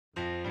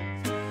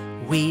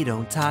We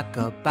don't talk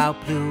about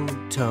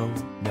Pluto.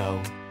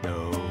 No,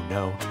 no,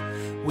 no.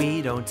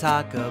 We don't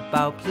talk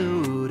about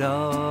Pluto.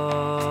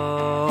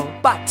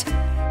 But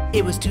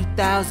it was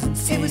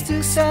 2006. It was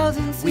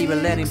 2006. We were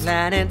letting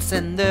planets,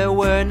 and there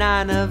were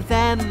 9 of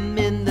them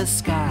in the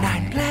sky.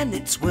 9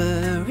 planets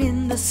were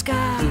in the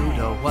sky.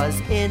 Pluto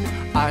was in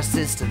our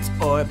system's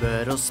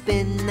orbital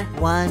spin.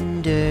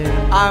 Wonder.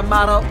 Our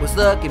model was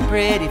looking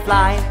pretty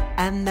fly,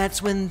 And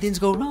that's when things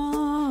go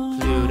wrong.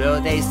 Pluto,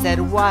 they said,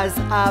 was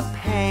a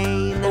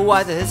pain.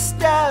 Why the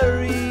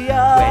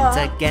hysteria? Went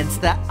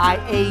against the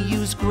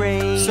IAU's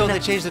grain. So they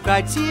changed the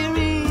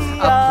criteria.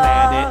 A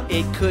planet,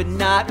 it could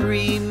not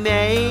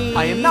remain.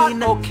 I am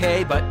not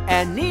okay, but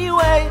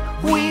anyway,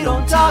 we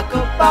don't talk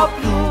about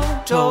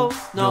Pluto.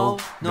 No,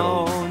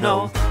 no,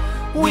 no.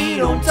 We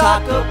don't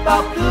talk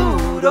about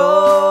Pluto.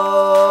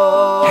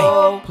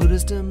 Hey,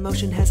 Pluto's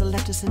demotion has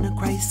left us in a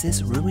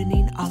crisis,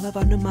 ruining all of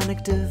our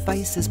mnemonic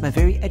devices. My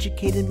very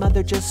educated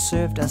mother just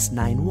served us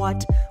 9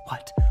 what?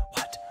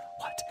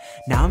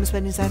 Now I'm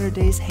spending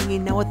Saturdays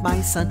hanging out with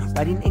my son,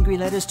 writing angry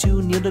letters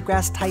to Neil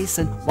deGrasse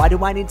Tyson. Why do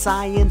I need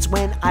science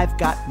when I've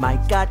got my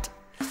gut?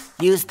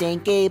 You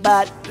stinky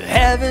butt. The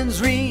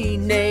heavens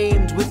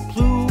renamed with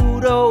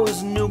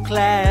Pluto's new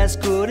class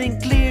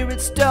couldn't clear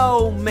its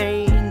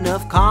domain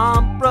of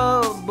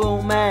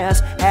comparable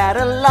mass. Had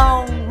a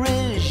long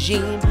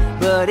regime,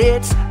 but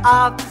it's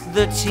off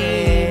the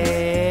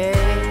team.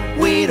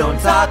 We don't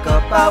talk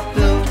about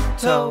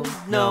Pluto.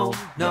 No,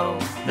 no,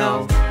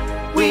 no.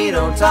 We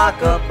don't talk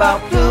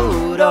about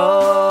Pluto.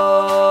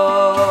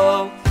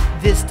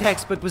 This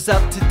textbook was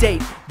up to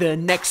date, the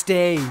next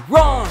day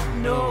wrong.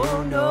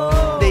 No, no.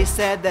 They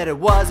said that it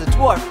was a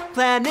dwarf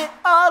planet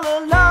all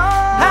along.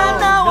 And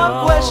now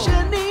I'm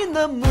questioning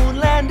the moon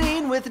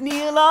landing with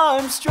Neil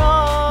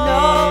Armstrong.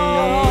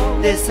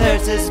 No, this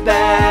hurts as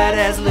bad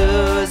as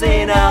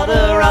losing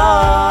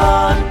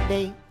Alderaan.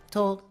 They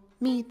told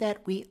me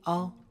that we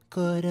all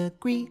could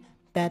agree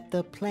that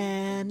the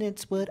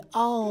planets would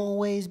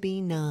always be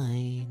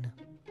 9.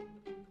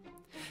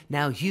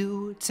 Now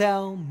you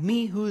tell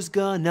me who's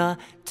gonna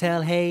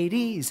tell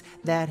Hades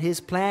that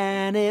his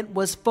planet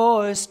was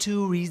forced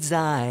to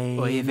resign.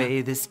 Oy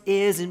vey, this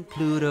isn't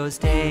Pluto's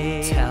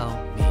day. Tell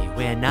me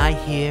when I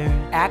hear,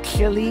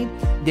 actually,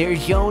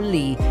 there's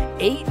only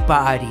 8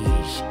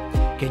 bodies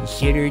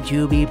considered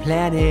to be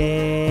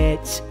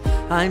planets.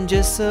 I'm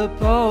just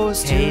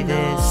supposed to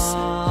know.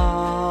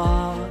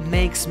 This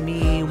makes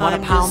me wanna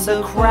I'm pound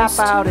the crap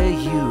out of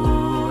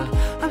you.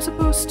 I'm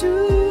supposed to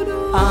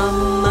know.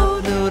 I'm a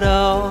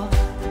Pluto.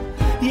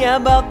 Yeah,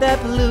 about that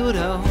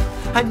Pluto.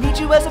 I need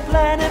you as a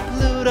planet,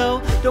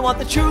 Pluto. Don't want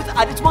the truth,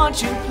 I just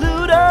want you,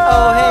 Pluto.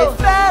 Oh, hey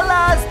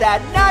fellas,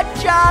 that nut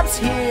job's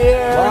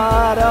here.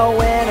 What a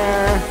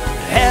winner.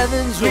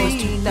 Heavens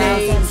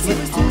renamed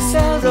with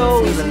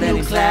Pluto's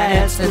new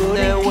class, and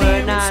there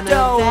were 9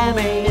 of them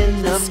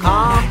in the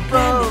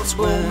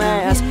comparable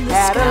mass.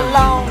 Had a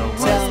long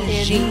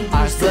regime,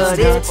 but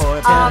it's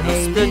off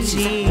the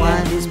team.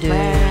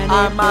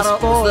 Our model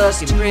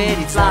was looking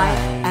pretty fly,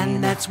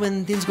 And that's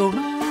when things go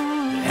wrong.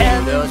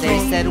 Pluto, they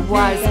said,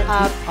 was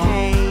a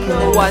pain.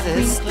 Why the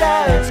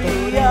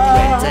hysteria?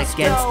 Went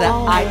against the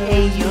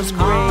IAU's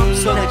grain.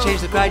 So they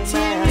changed the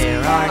criteria.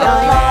 There are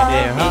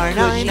 9.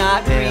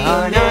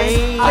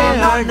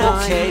 I'm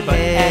not okay, but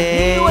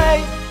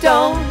anyway,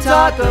 don't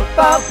talk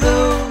about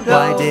Pluto.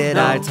 Why did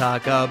I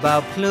talk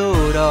about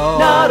Pluto?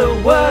 Not a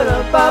word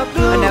about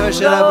Pluto. I never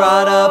should have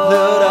brought up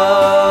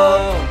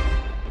Pluto.